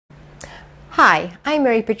Hi, I'm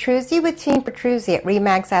Mary Petruzzi with Team Petruzzi at RE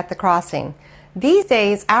at the Crossing. These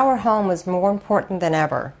days, our home is more important than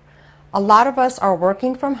ever. A lot of us are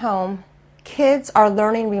working from home, kids are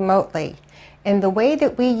learning remotely, and the way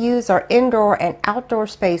that we use our indoor and outdoor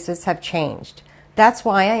spaces have changed. That's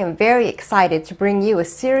why I am very excited to bring you a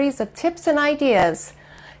series of tips and ideas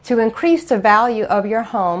to increase the value of your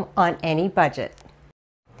home on any budget.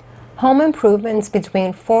 Home improvements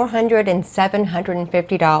between $400 and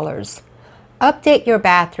 $750. Update your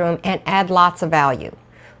bathroom and add lots of value.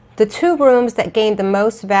 The two rooms that gain the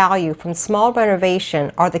most value from small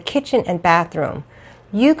renovation are the kitchen and bathroom.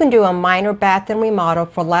 You can do a minor bathroom remodel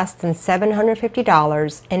for less than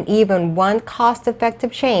 $750, and even one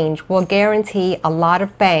cost-effective change will guarantee a lot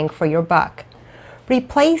of bang for your buck.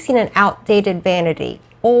 Replacing an outdated vanity,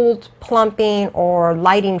 old plumbing or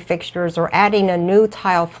lighting fixtures, or adding a new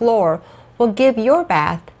tile floor will give your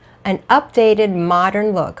bath an updated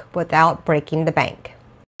modern look without breaking the bank.